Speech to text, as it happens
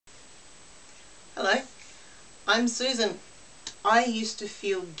Hello, I'm Susan. I used to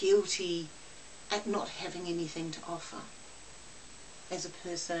feel guilty at not having anything to offer as a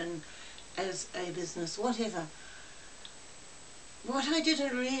person, as a business, whatever. What I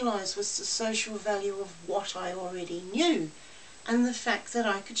didn't realise was the social value of what I already knew and the fact that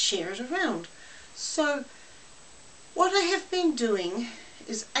I could share it around. So what I have been doing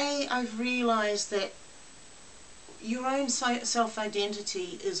is I've realised that your own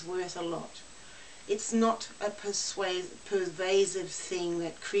self-identity is worth a lot. It's not a pervasive thing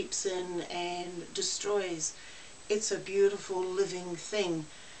that creeps in and destroys. It's a beautiful living thing.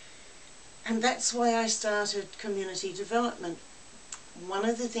 And that's why I started community development. One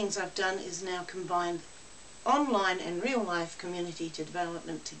of the things I've done is now combine online and real life community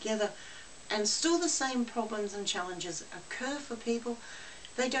development together, and still the same problems and challenges occur for people.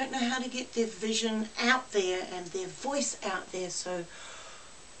 They don't know how to get their vision out there and their voice out there. So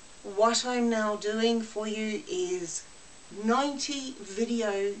what I'm now doing for you is 90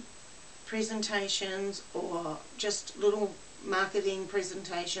 video presentations or just little marketing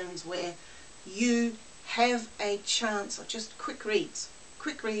presentations where you have a chance of just quick reads,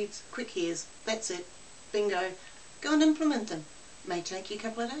 quick hears, that's it, bingo, go and implement them. May take you a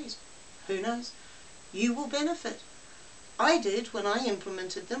couple of days, who knows, you will benefit. I did when I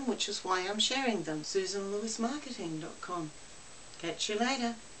implemented them, which is why I'm sharing them. SusanLewisMarketing.com. Catch you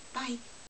later. Bye.